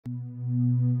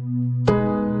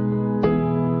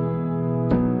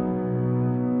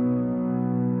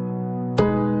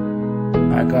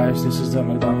guys, this is the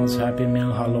McDonald's Happy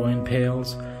Meal Halloween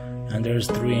Pails, and there's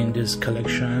 3 in this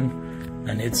collection,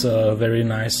 and it's very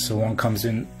nice. So one comes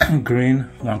in green,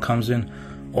 one comes in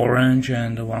orange,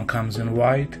 and one comes in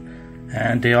white,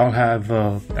 and they all have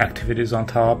activities on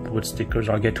top with stickers.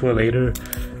 I'll get to it later.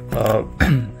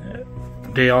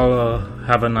 They all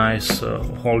have a nice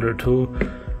holder too.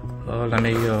 I'll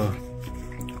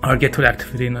get to the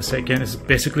activity in a second. It's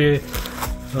basically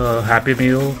a Happy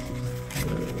Meal.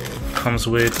 Comes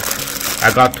with,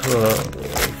 I got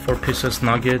 4 pieces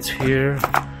nuggets here,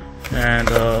 and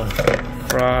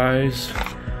fries,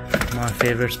 my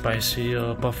favorite spicy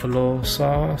buffalo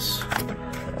sauce,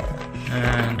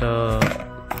 and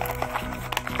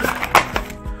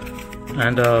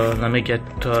let me get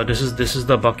this is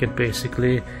the bucket.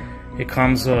 Basically it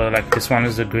comes like this one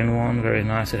is the green one, very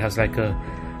nice. It has like a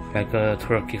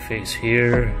turkey face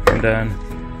here, and then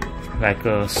like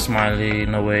a smiley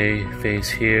in a way face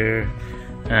here,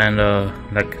 and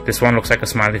like this one looks like a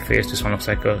smiley face, this one looks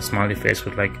like a smiley face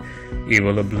with like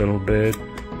evil a little bit.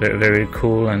 Very, very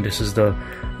cool. And this is the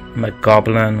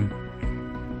McGoblin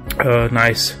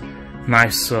nice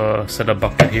setup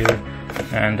bucket here,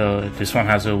 and this one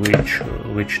has a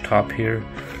witch top here,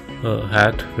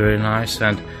 hat, very nice.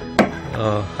 And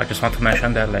I just want to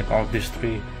mention that like all these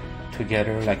 3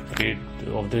 together, like 3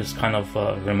 of this kind of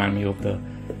remind me of the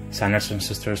Sanderson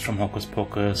sisters from Hocus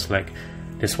Pocus. Like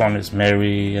this one is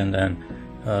Mary, and then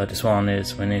this one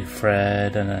is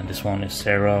Winifred, and then this one is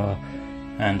Sarah,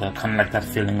 and kind of like that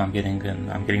feeling I'm getting, and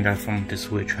I'm getting that from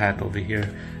this witch hat over here.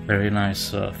 Very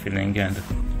nice feeling. And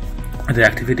the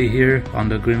activity here on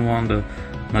the green one, the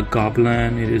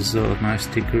McGoblin, it is nice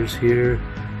stickers here,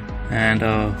 and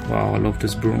wow, I love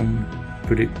this broom,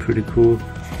 pretty cool.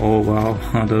 Oh wow,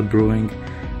 the brewing,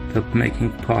 the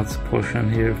making pots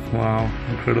portion here, wow,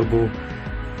 incredible.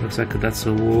 Looks like that's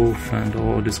a wolf, and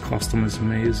oh, this costume is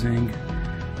amazing,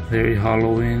 very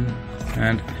Halloween.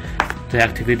 And the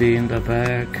activity in the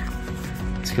back,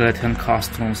 skeleton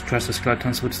costumes, dress the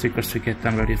skeletons with stickers to get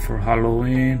them ready for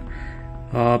Halloween.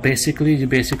 Basically you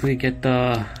get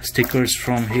the stickers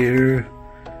from here,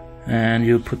 and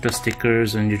you put the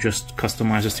stickers and you just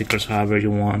customize the stickers however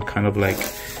you want, kind of like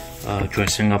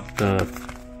dressing up the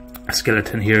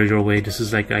skeleton here your way. This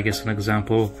is like, I guess, an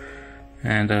example,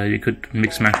 and you could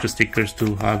mix match the stickers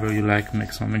to however you like,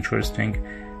 make some interesting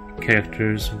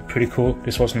characters. Pretty cool.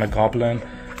 This was McGoblin.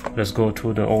 Let's go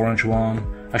to the orange one.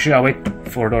 Actually, I'll wait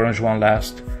for the orange one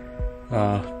last.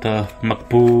 The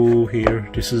McBoo here,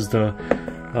 this is the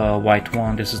white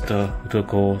one, this is the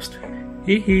ghost.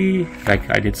 Hee hee, like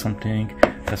I did something,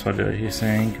 that's what he's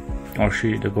saying, or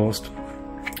she, the ghost.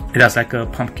 It has like a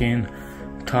pumpkin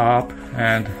top,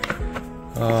 and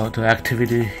the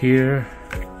activity here,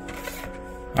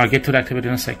 I'll get to the activity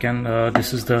in a second.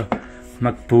 This is the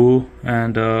McBoo,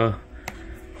 and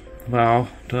wow,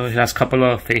 it has a couple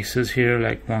of faces here,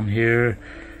 like one here,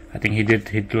 I think he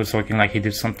was looking like he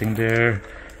did something there.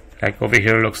 Like over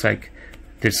here looks like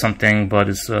did something, but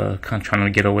it's kind of trying to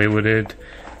get away with it.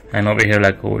 And over here,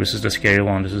 like, oh, this is the scary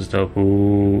one, this is the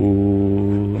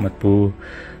boo, McBoo.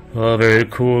 Very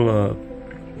cool.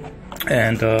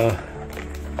 And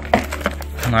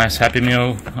nice Happy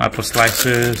Meal, apple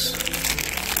slices,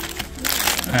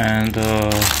 and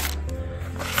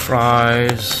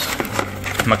fries,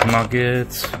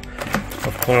 McNuggets,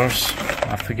 of course.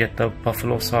 I forget the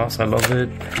buffalo sauce, I love it.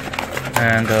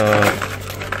 And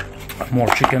more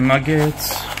chicken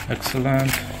nuggets,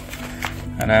 excellent.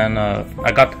 And then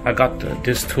I got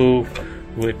this too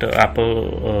with the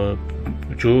apple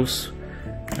juice,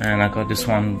 and I got this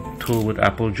one too with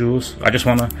apple juice. I just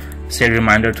want to say a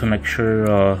reminder to make sure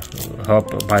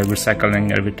help by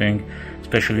recycling everything,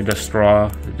 especially the straw.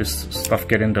 This stuff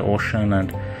get in the ocean,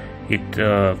 and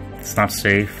it's not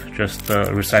safe. Just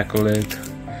recycle it.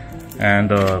 And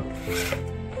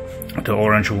the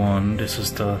orange one, this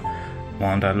is the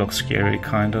one that looks scary,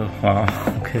 kind of. Wow,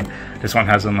 okay. This one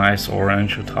has a nice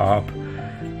orange top.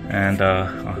 And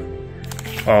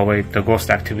oh wait, the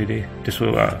ghost activity. This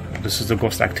is the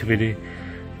ghost activity.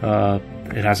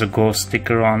 It has a ghost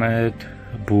sticker on it.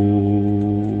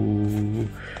 Boo!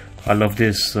 I love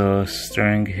this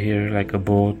steering here, like a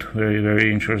boat.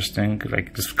 Very interesting.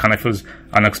 Like this kind of feels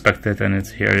unexpected, and it's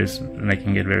here is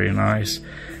making it very nice.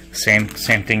 Same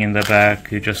thing in the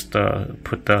back. You just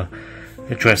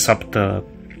dress up the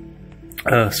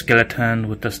skeleton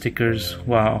with the stickers.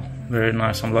 Wow, very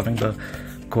nice. I'm loving the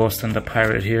ghost and the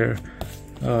pirate here.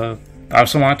 I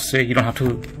also want to say you don't have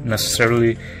to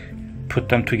necessarily put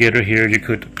them together here. You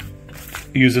could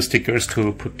use the stickers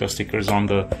to put the stickers on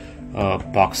the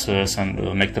boxes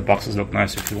and make the boxes look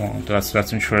nice if you want.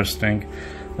 That's interesting.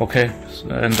 Okay,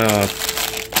 and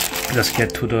let's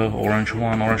get to the orange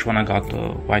one. Orange one, I got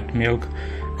the white milk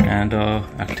and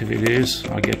activities.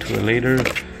 I'll get to it later.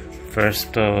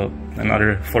 First,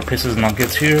 another 4 pieces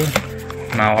nuggets here.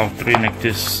 Now I'll 3 make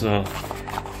this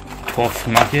 12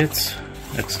 nuggets.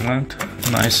 Excellent,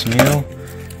 nice meal.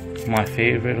 My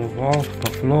favorite of all,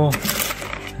 buffalo.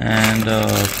 And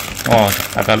oh,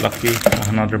 I got lucky,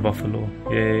 another buffalo,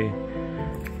 yay.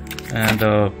 And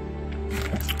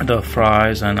the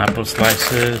fries and apple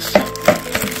slices.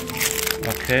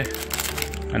 Okay,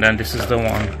 and then this is the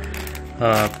one.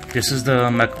 This is the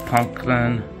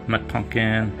McPunk'n.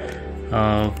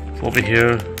 Over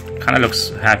here, kind of looks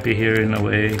happy here in a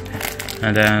way,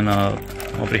 and then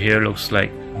over here looks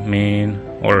like mean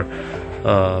or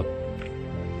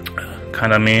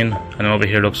kind of mean, and then over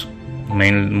here looks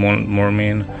more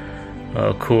mean.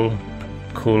 Cool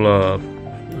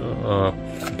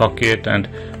bucket, and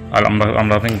I'm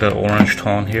loving the orange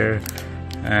tone here,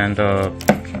 and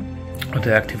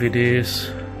the activities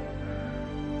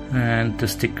and the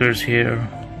stickers here.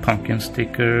 Pumpkin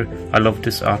sticker. I love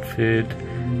this outfit.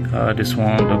 This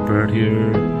one, the bird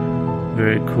here,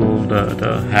 very cool.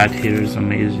 The hat here is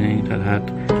amazing. That hat,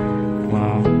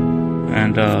 wow.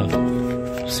 And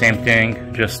same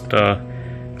thing, just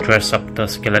dress up the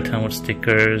skeleton with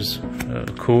stickers.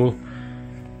 Cool.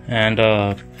 And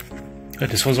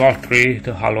this was all 3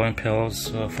 the Halloween Pails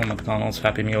from McDonald's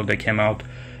Happy Meal. They came out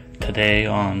today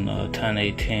on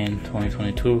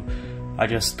 10/18/2022. I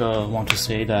just want to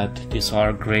say that these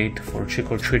are great for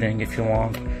trick-or-treating if you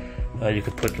want. You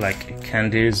could put like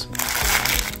candies,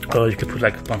 you could put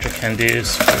like a bunch of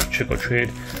candies for trick-or-treat,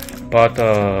 but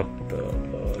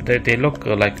they look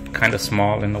like kind of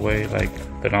small in a way, like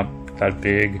they're not that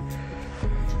big.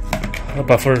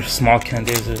 But for small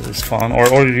candies it's fun,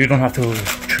 or you don't have to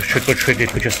trick-or-treat, you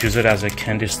could just use it as a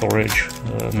candy storage.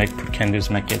 Put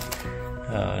candies, make it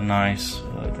nice.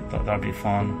 That'd be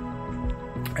fun.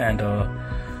 And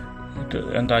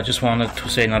I just wanted to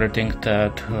say another thing,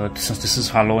 that since this is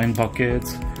Halloween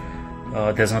buckets,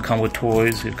 it doesn't come with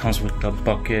toys. It comes with a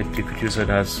bucket. You could use it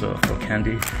as for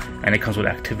candy, and it comes with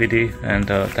activity. And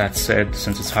that said,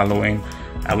 since it's Halloween,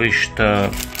 I wish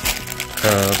the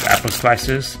apple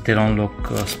slices, they don't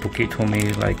look spooky to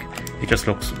me. Like, it just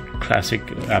looks classic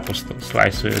apple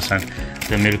slices, and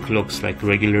the milk looks like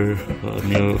regular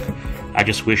milk. I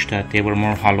just wish that they were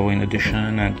more Halloween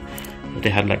edition, and they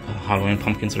had like Halloween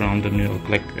pumpkins around the milk,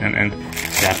 like, and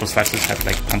the apple slices had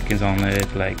like pumpkins on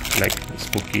it, like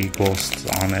spooky ghosts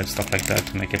on it, stuff like that,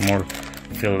 to make it more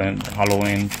feel in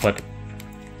Halloween. But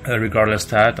regardless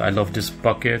that, I love these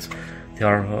buckets. They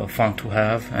are fun to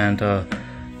have, and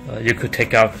you could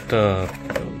take out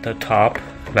the top,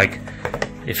 like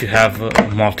if you have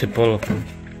multiple,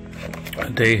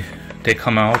 they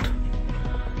come out.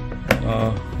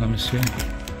 Let me see.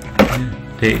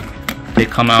 They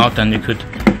come out, and you could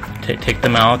take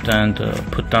them out and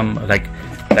put them like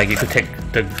you could take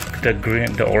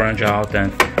the orange out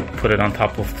and put it on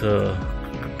top of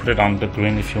put it on the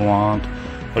green if you want,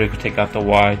 or you could take out the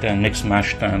white and mix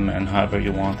mash them and however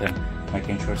you want, and make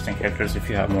interesting characters if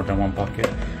you have more than one bucket.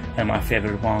 And my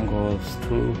favorite one goes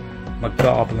to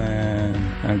McGoblin.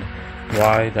 And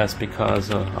why? That's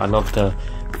because I love the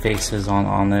faces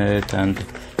on it, and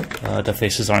the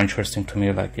faces are interesting to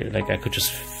me. Like I could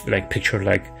just like picture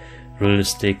like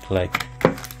realistic like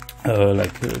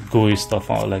gooey stuff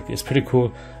on, like it's pretty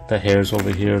cool. The hairs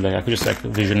over here, like I could just like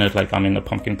vision it like I'm in a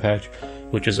pumpkin patch,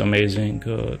 which is amazing.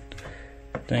 Good.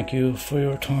 Thank you for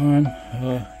your time.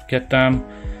 Get them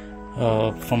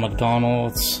from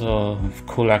McDonald's.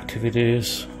 Cool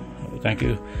activities. Thank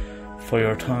you for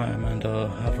your time, and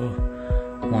have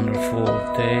a wonderful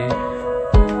day.